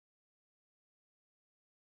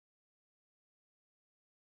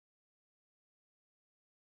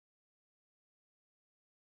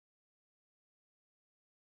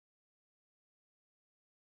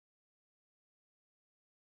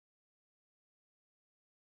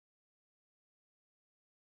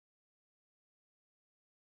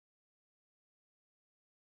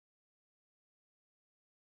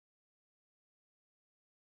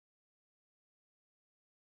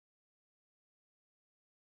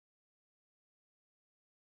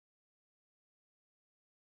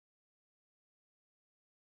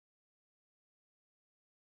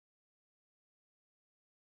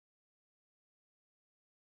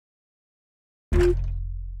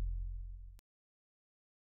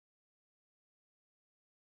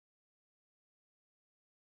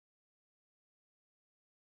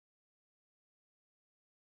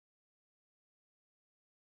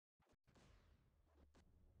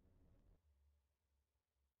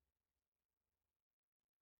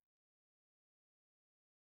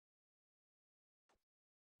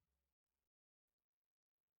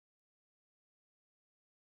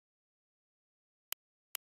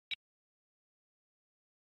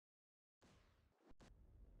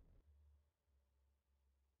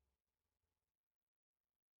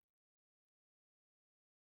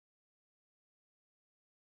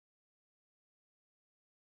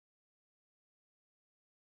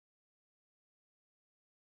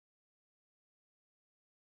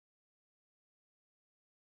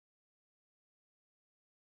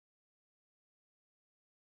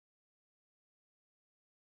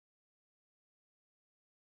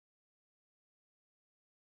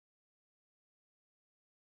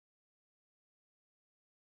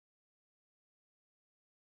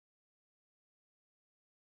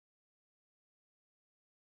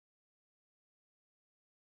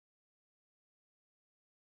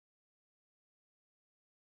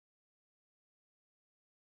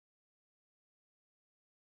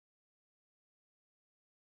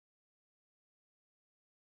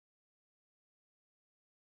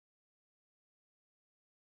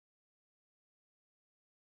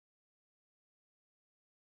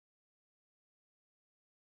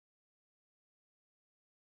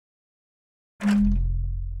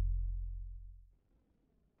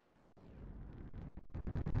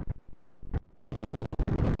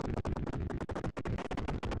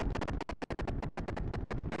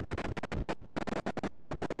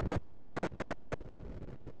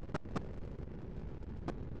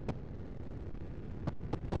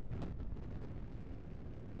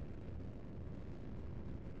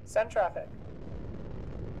Send traffic.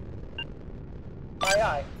 Aye,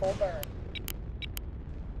 aye. Full burn.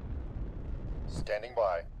 Standing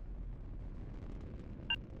by.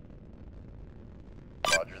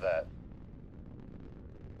 Roger that.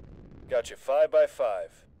 Got you 5 by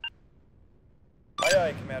 5. Aye,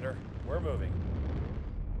 aye, Commander. We're moving.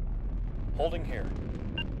 Holding here.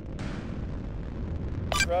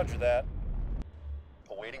 Roger that.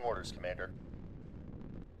 Awaiting orders, Commander.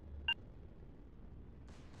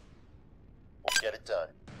 We'll get it done.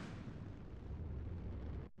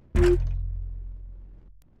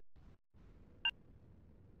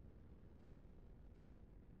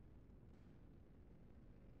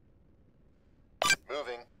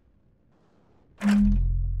 Moving.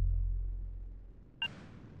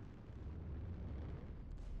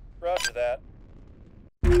 Roger that.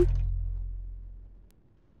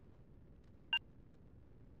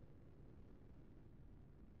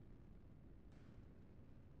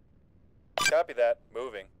 Copy that.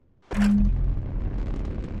 Moving.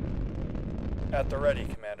 At the ready,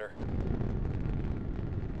 Commander.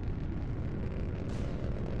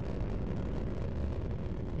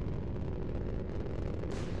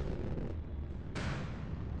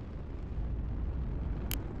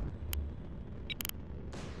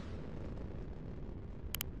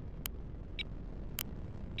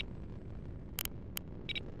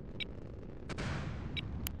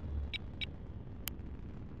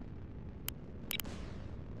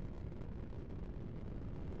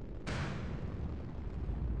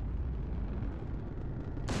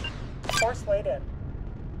 Force laid in.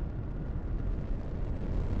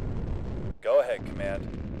 Go ahead, Command.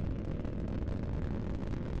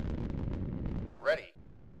 Ready.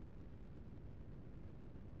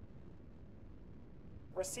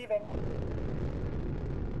 Receiving.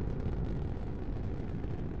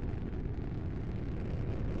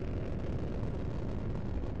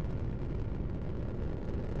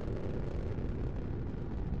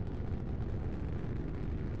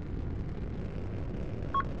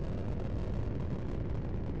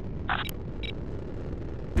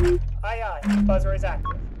 Aye, aye. Buzzer is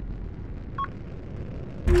active.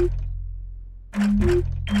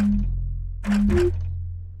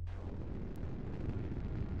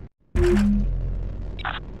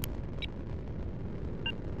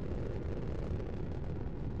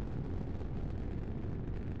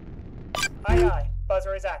 Aye, aye.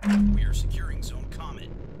 Buzzer is active. We are securing Zone Comet.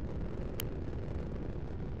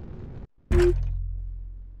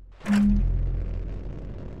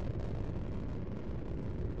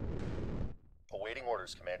 Awaiting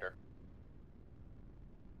orders, Commander.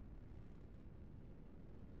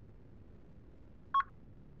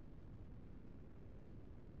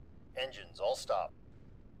 Engines all stop.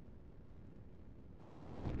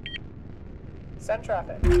 Send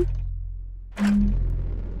traffic.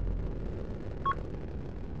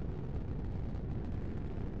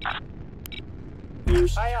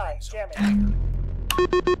 Aye, aye. Jamming. Dagger.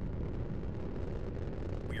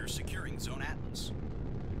 We are securing Zone Atlas.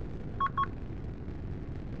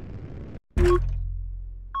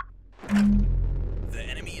 The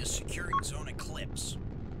enemy is securing Zone Eclipse.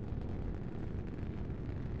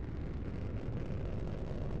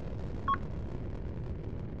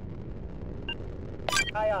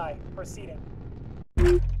 Aye, aye. Proceeding.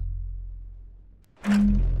 We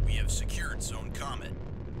have secured Zone Comet.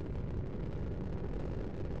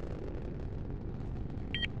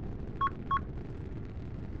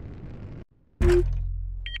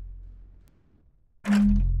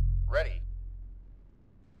 Ready.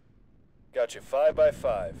 Got you 5 by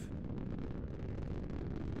 5.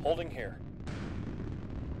 Holding here.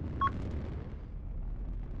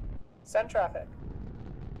 Send traffic.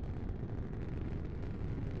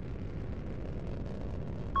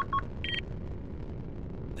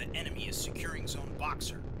 The enemy is securing Zone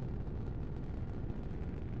Boxer.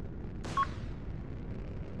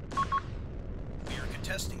 We are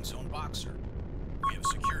contesting Zone Boxer. We have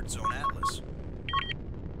secured Zone Atlas.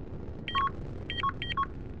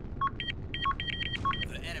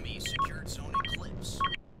 The enemy secured Zone Eclipse.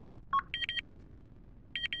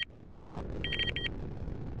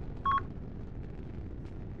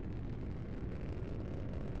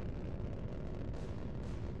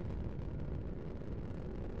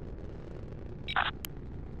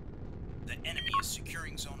 The enemy is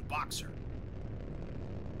securing Zone Boxer.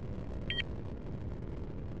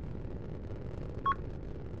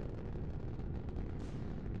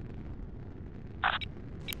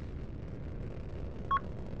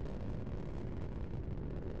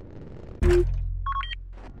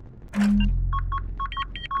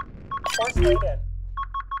 Force laid in.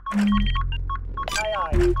 Aye,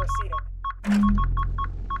 aye. Proceeding.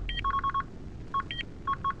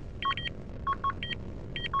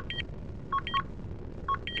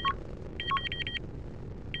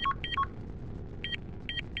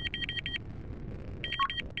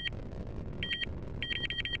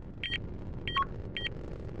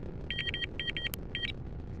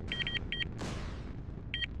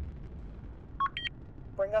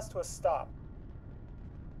 Bring us to a stop.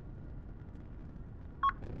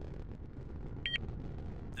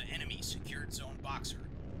 The enemy secured Zone Boxer.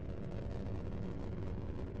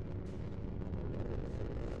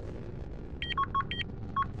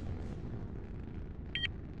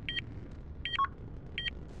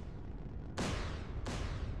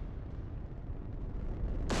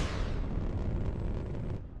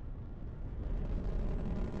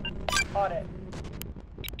 On it.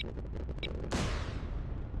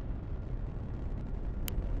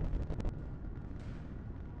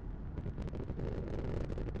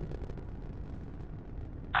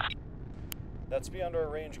 That's beyond our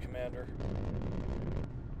range, Commander.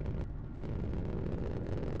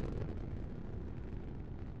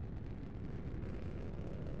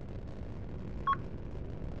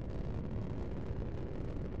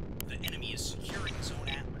 The enemy is securing Zone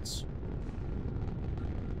Atlas.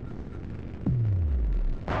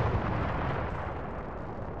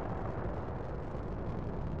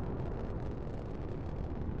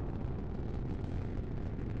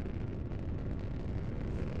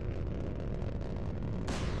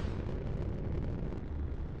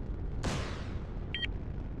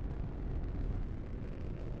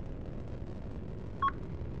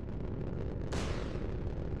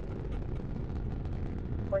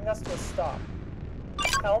 Bring us to a stop.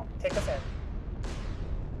 Helm, take us in.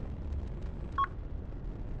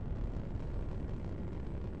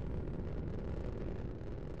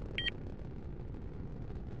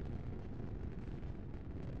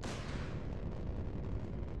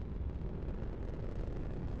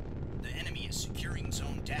 The enemy is securing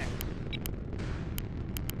Zone Dagger.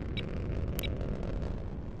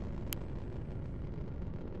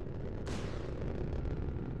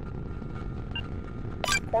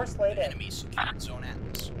 Course laid The in. enemy secured Zone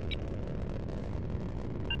Atlas.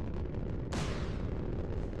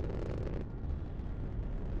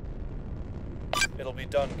 It'll be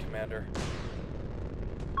done, Commander.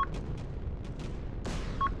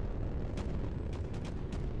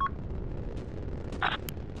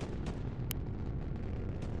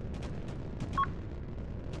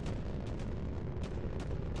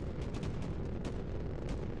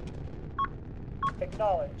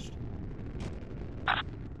 Acknowledged.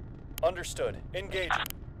 Understood. Engaging.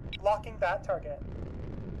 Locking that target.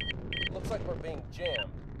 Looks like we're being jammed.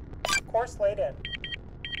 Course laid in.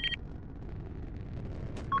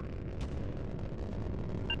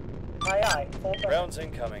 Aye aye, full burn. Rounds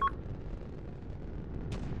incoming.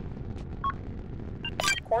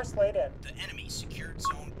 Course laid in. The enemy secured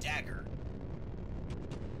Zone Dagger.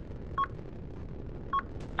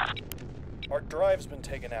 Our drive's been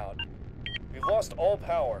taken out. We've lost all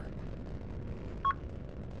power.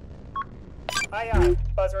 Aye aye,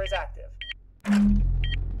 buzzer is active.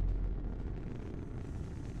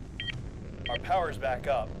 Our power's back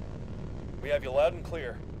up. We have you loud and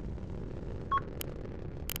clear.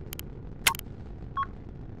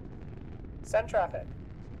 Send traffic.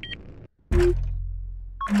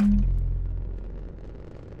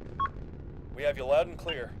 We have you loud and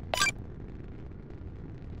clear.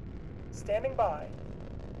 Standing by.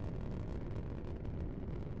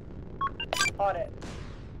 On it.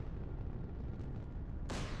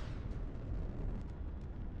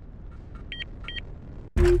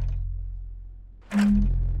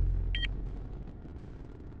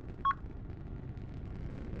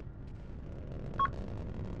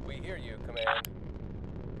 We hear you, Command.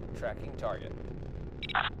 Tracking target.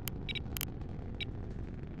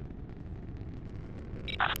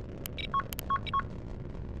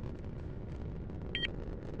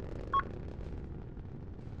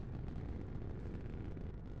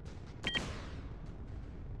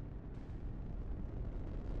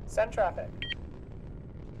 Send traffic.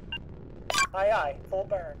 Aye aye, full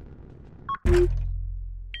burn.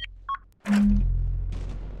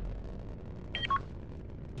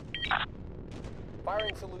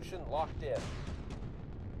 Firing solution locked in.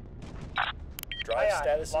 Drive Aye aye,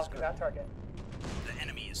 status is locking good. that target. The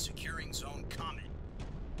enemy is securing Zone Comet.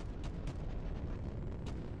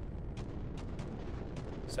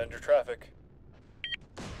 Send your traffic.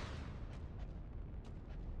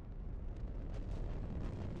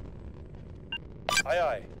 Aye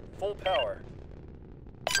aye. Full power.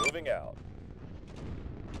 Moving out.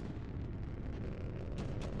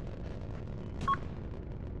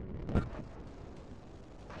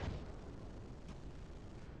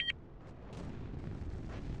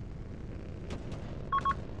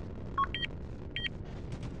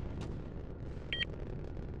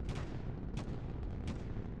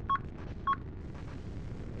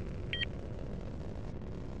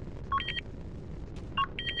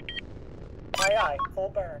 Aye aye, full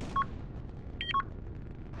burn.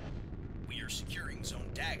 securing Zone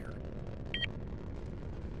Dagger.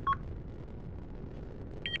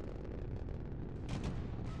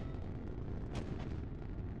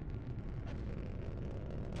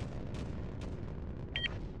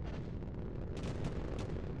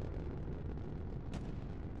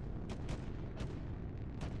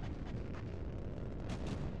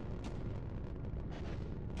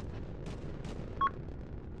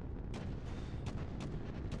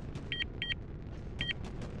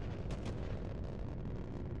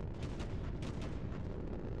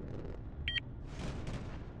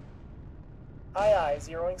 Aye, aye,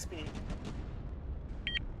 zeroing speed.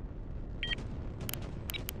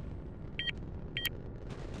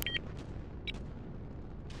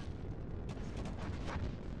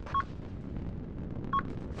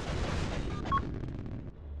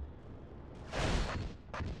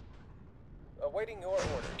 Awaiting your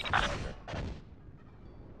orders, Commander.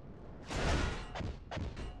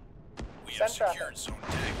 We have Send traffic. secured Zone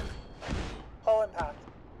Dagger. Hull impact.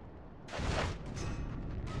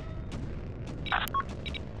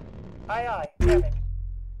 Aye, aye, jamming.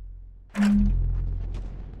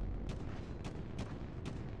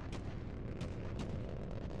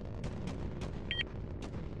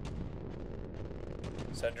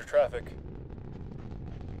 Send your traffic.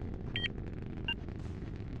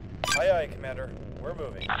 Aye, aye, Commander. We're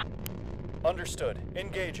moving. Understood.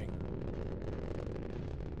 Engaging.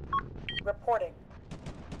 Reporting.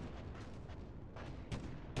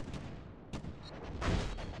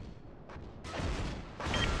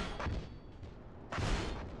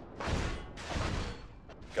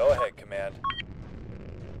 Go ahead, Command.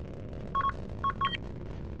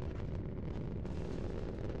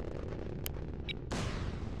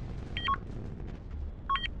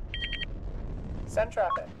 Send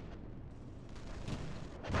traffic.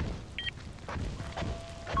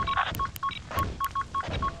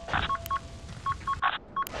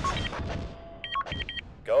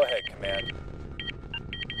 Go ahead, Command.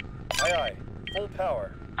 Aye, aye. Full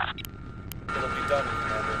power. It'll be done,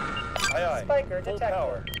 Commander. Aye, aye. Spiker Full detected.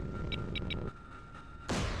 power.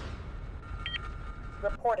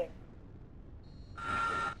 Reporting.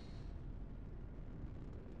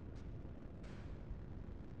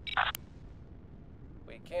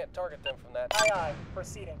 We can't target them from that. Aye, aye,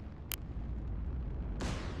 proceeding.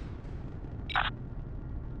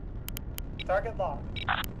 Target locked.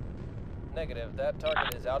 Negative. That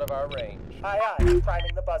target is out of our range. Aye, aye,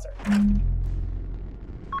 priming the buzzer.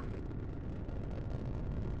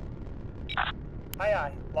 Aye,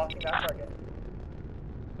 aye, locking that target.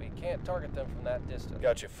 We can't target them from that distance.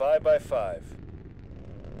 Got you 5 by 5.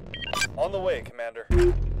 On the way, Commander.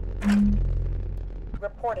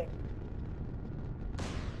 Reporting.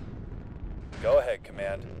 Go ahead,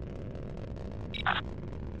 Command.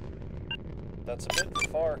 That's a bit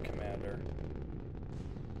far, Commander.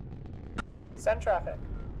 Send traffic.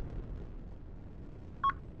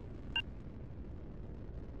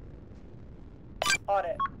 On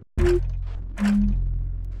it.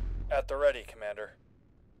 At the ready, Commander.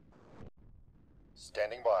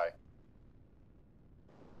 Standing by.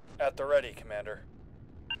 At the ready, Commander.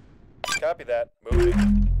 Copy that.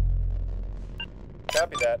 Moving.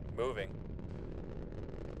 Copy that. Moving.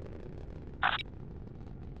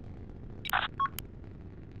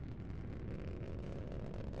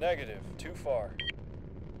 Negative. Too far.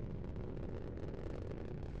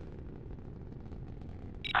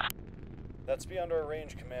 That's beyond our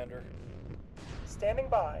range, Commander. Standing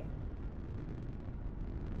by.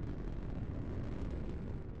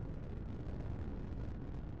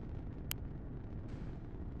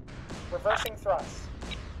 Reversing thrust.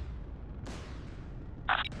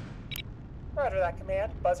 Roger that,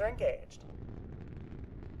 command. Buzzer engaged.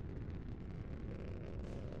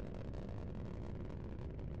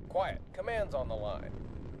 Quiet. Command's on the line.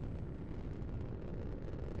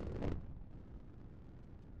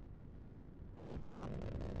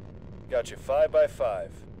 Got you 5 by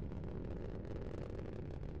 5.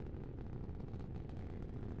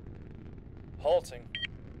 Halting.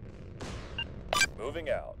 Moving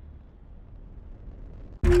out.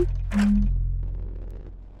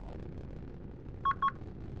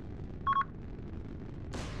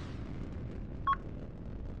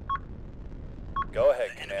 Go ahead,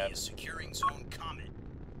 The enemy Command. is securing Zone Comet.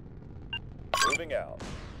 Moving out.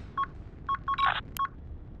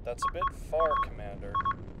 That's a bit far, Commander.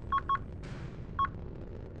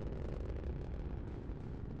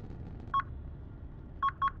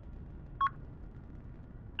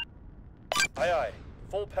 Aye, aye.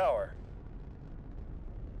 Full power.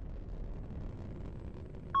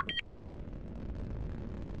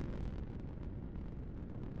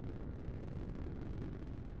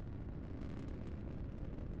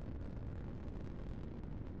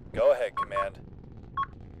 Command.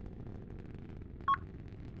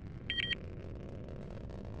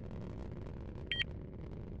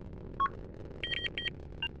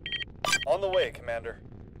 On the way, Commander.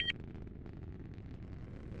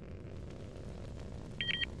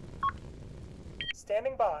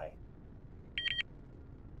 Standing by.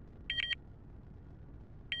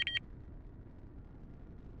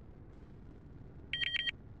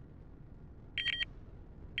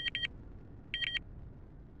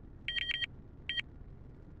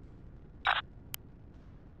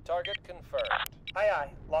 Target confirmed. Aye, aye.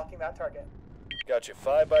 Locking that target. Got you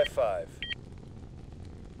 5 by 5.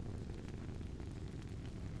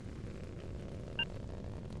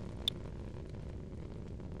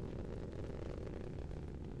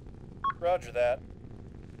 Roger that.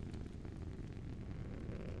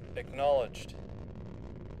 Acknowledged.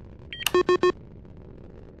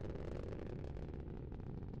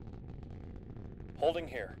 Holding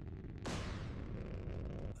here.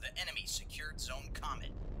 The enemy secured Zone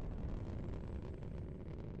Comet.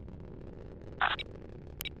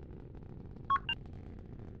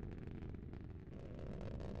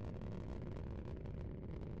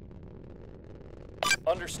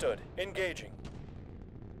 Understood. Engaging.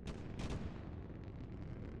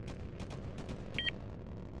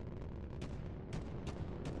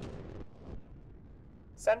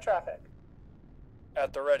 Send traffic.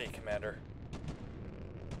 At the ready, Commander.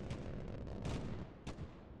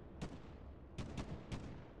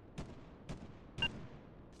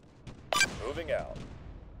 Moving out.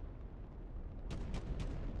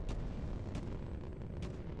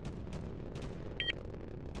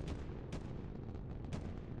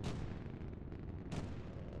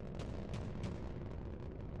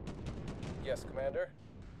 Yes, Commander.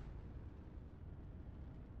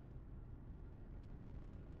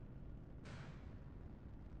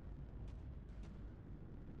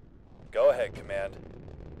 Go ahead, Command.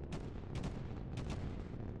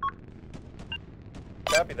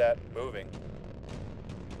 Copy that. Moving.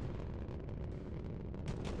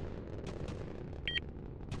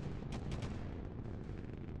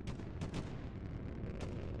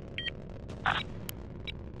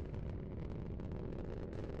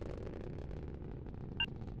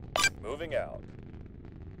 Moving out.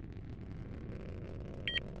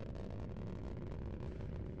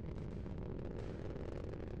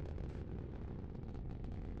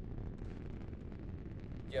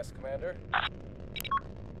 Yes, Commander.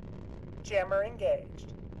 Jammer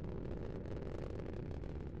engaged.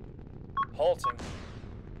 Halting.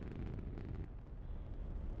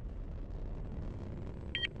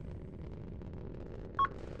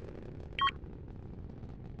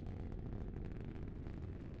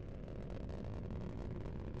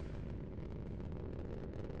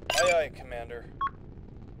 Aye, aye, Commander.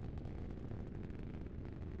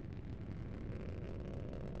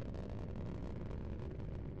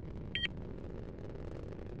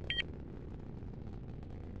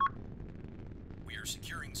 We are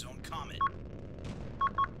securing Zone Comet.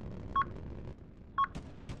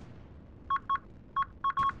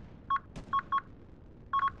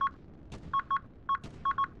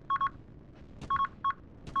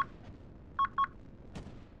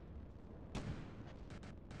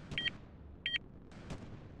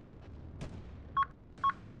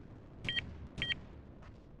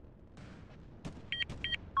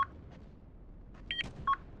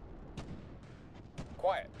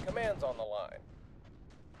 Quiet. Command's on the line.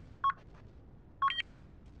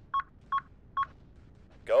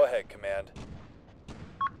 Go ahead, Command.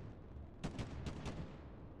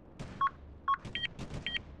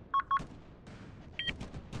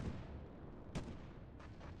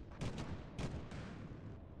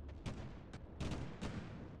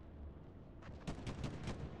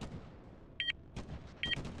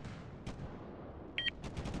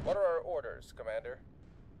 What are our orders, Commander?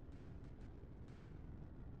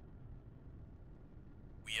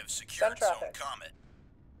 We have secured Send Zone traffic. Comet.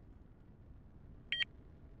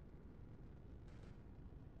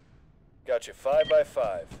 Got you 5 by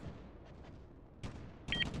 5.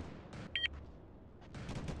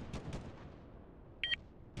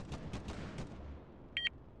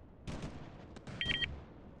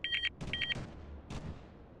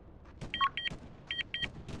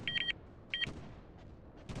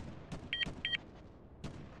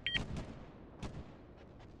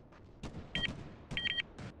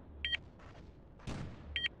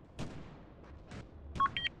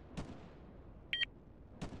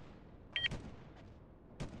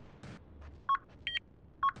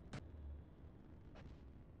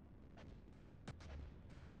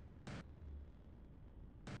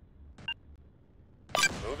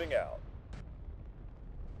 Moving out.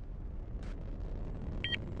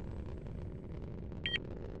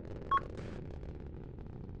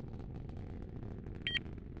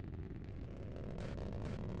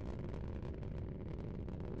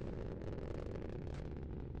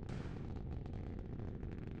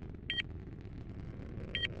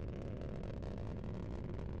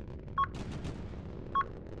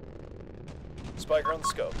 Spiker on the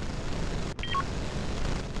scope.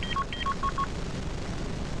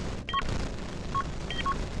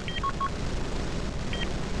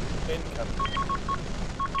 Incoming.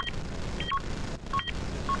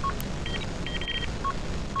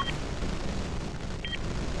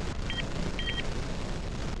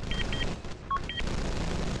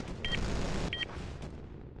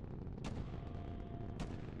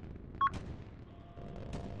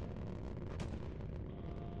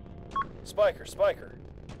 Spiker, Spiker.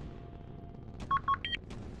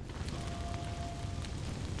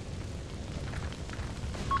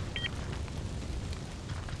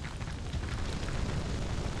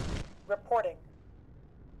 Reporting.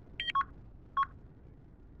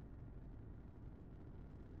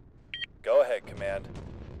 Go ahead, Command.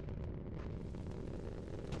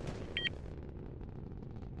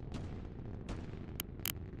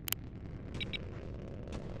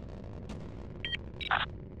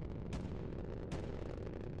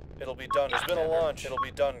 It'll be done. There's been a launch. It'll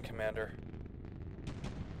be done, Commander.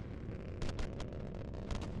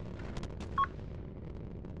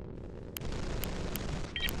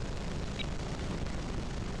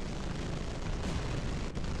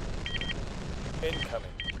 Incoming.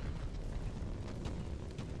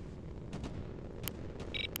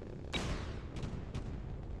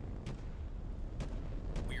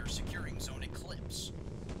 We are securing Zone Eclipse.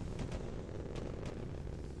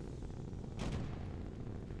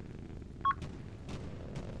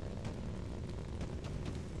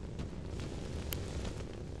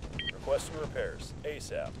 Requesting repairs.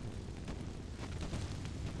 ASAP.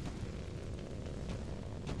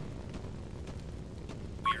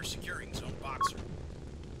 We are securing Zone Boxer.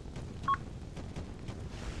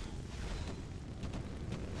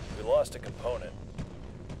 We lost a component.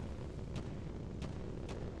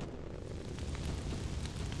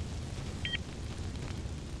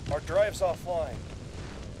 Our drive's offline.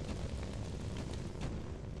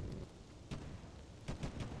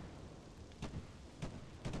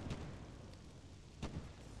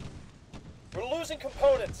 We're losing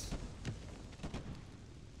components.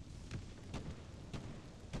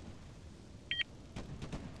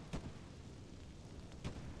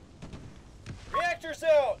 Reactors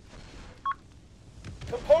out.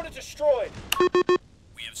 Component destroyed.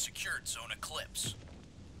 We have secured Zone Eclipse.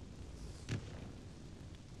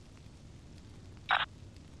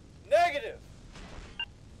 Negative.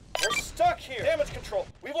 We're stuck here. Damage control.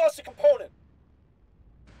 We've lost a component.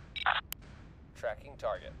 Tracking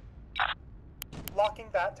target. Locking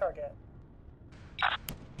that target.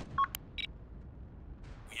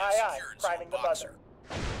 We have Aye, aye. secured Priming Zone the Boxer.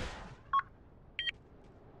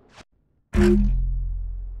 buzzer.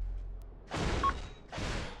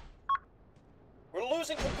 We're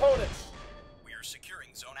losing components. We are securing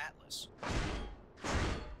Zone Atlas.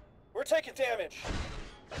 We're taking damage.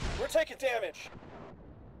 We're taking damage.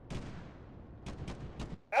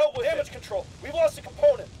 Out with damage control. We've lost a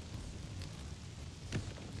component.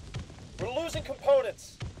 We're losing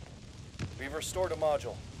components. We've restored a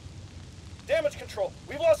module. Damage control.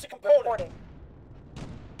 We've lost a component. Reporting.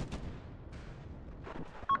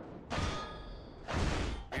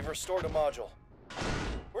 We've restored a module.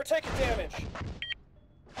 We're taking damage.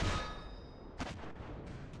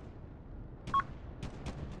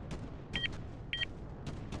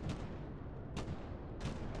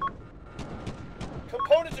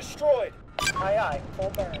 Component destroyed. Aye, aye. Full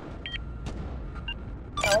burn.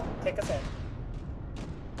 Helm, take us in.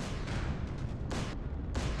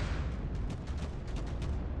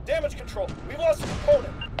 Damage control. We've lost a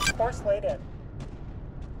component. Course laid in.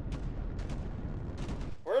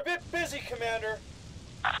 We're a bit busy, Commander.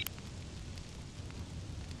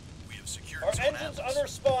 We have secured Our Zone engine's Atlas.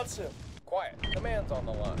 unresponsive. Quiet. Command's on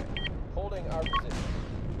the line. Holding our position.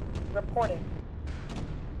 Reporting.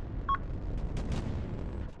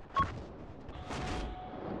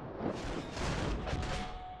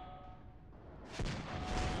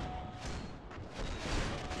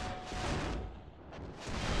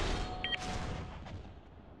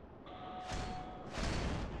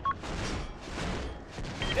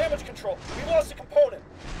 Damage control. We've lost a component.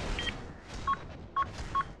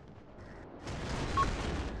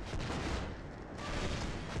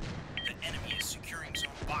 The enemy is securing Zone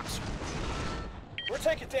Boxer. We're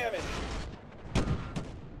taking damage.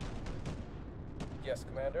 Yes,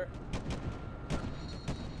 Commander.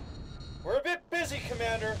 We're a bit busy,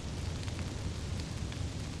 Commander.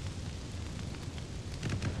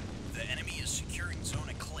 The enemy is securing Zone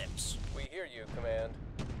Eclipse. We hear you, Command.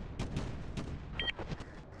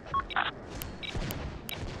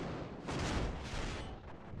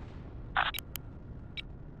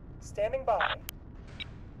 Standing by.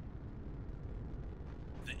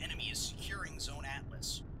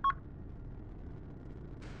 Atlas.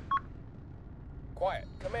 Quiet.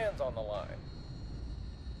 Command's on the line.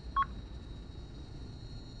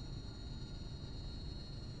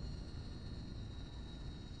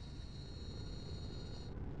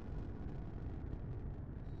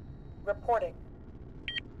 Reporting.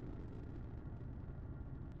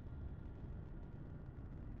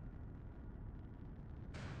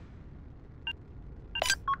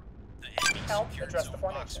 The enemy Help, secured address zone the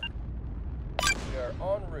formation. Boxer. We are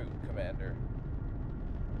en route, Commander.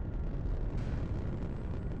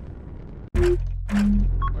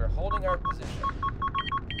 We're holding our position.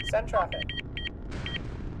 Send traffic.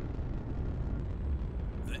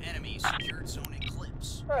 The enemy secured zone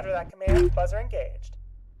Eclipse. Roger that, command. Buzzer engaged.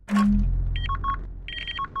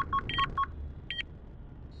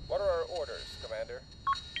 What are our orders, Commander?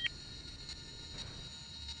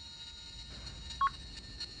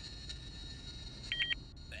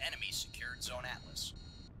 The enemy secured zone Atlas.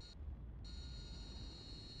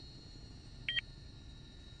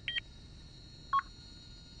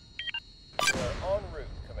 We are en route,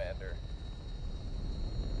 Commander.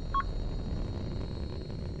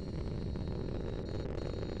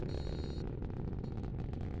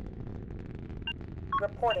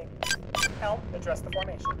 Reporting. Help, address the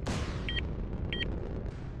formation.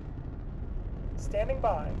 Standing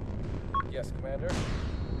by. Yes, Commander.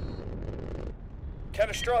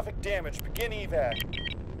 Catastrophic damage. Begin evac.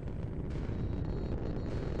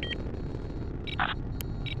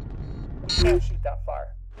 We can't shoot that far.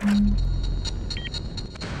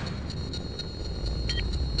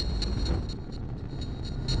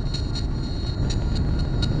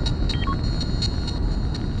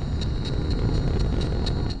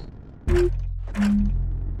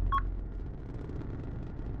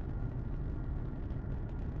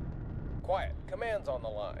 Quiet. Command's on the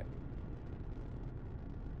line.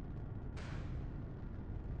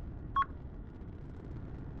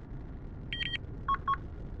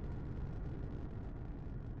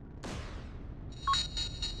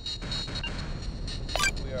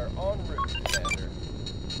 We are en route, Commander.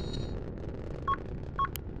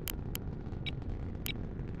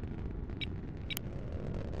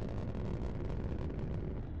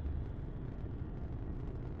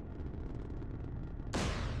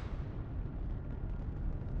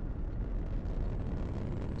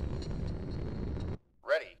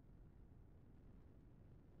 Ready.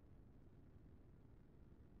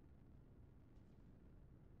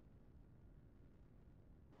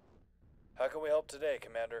 How can we help today,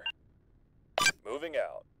 Commander? Moving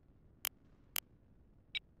out.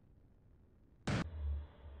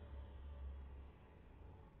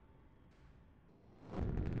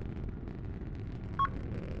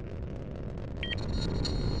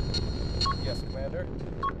 Yes, Commander.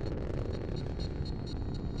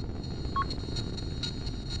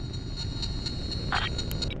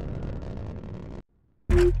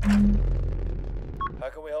 How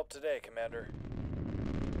can we help today, Commander?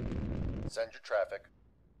 Send your traffic.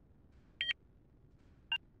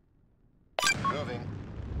 Moving.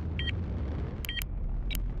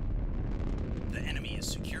 The enemy is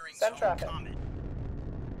securing Send zone traffic. Comet.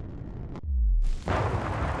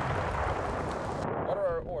 What are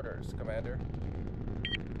our orders, Commander?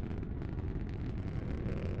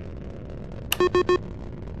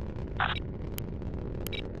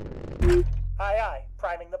 Aye, aye.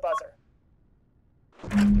 Priming the buzzer.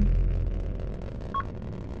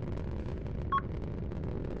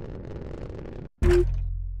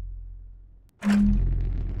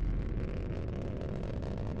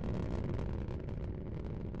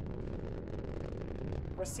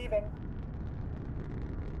 Receiving.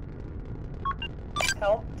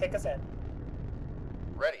 Help, take us in.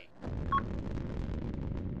 Ready.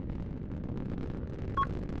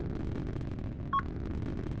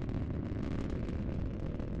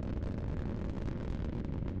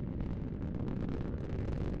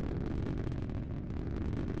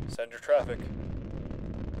 Send your traffic.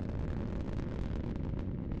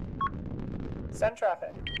 Send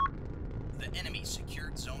traffic. The enemy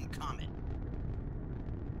secured zone Comet.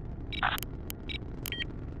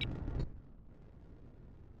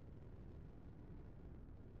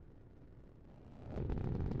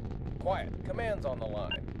 Quiet. Command's on the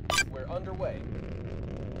line. We're underway.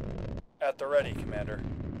 At the ready, Commander.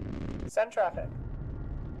 Send traffic.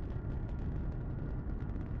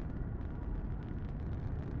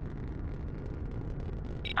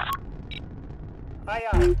 Aye,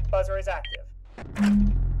 aye. Buzzer is active.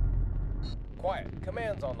 Quiet.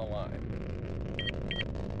 Command's on the line.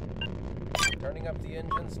 Turning up the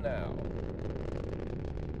engines now.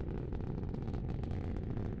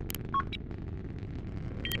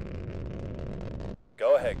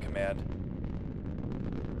 ahead, Command.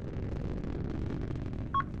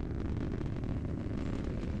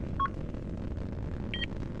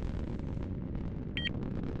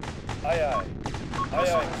 Aye, aye.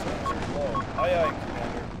 Aye, aye. Low. Aye, aye,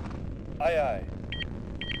 Commander. Aye, aye.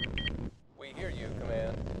 We hear you,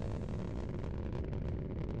 Command.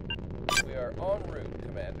 We are en route,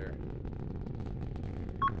 Commander.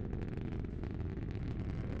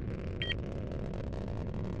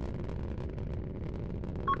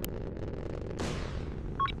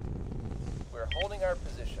 We're holding our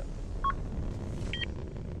position.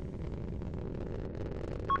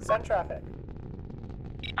 Send traffic.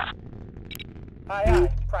 Aye, aye.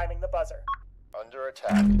 Priming the buzzer. Under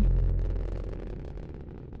attack.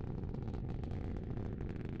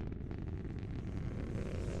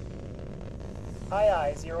 Aye,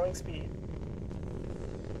 aye. Zeroing speed.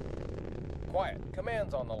 Quiet.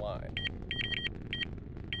 Command's on the line.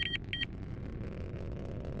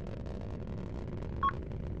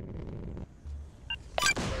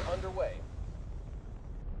 We're underway.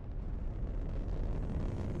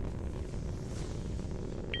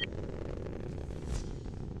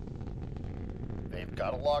 They've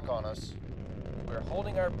got a lock on us. We're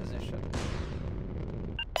holding our position.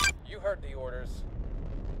 You heard the orders.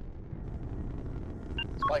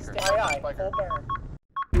 Spiker. Aye, aye. Spiker. Full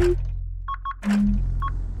bearing.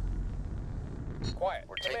 Quiet.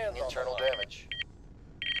 We're Command's taking on internal the line. damage.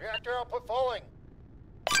 Reactor output falling.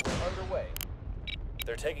 We're underway.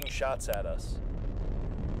 They're taking shots at us.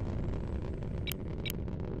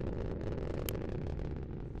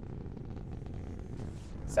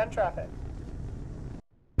 Send traffic.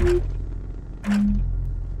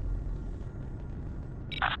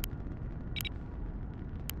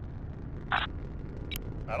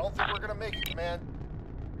 I don't think we're gonna make it, Command.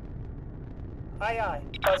 Aye, aye.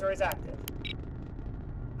 Buzzer is active.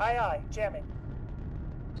 Aye, aye. Jamming.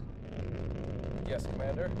 Yes,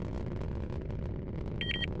 Commander.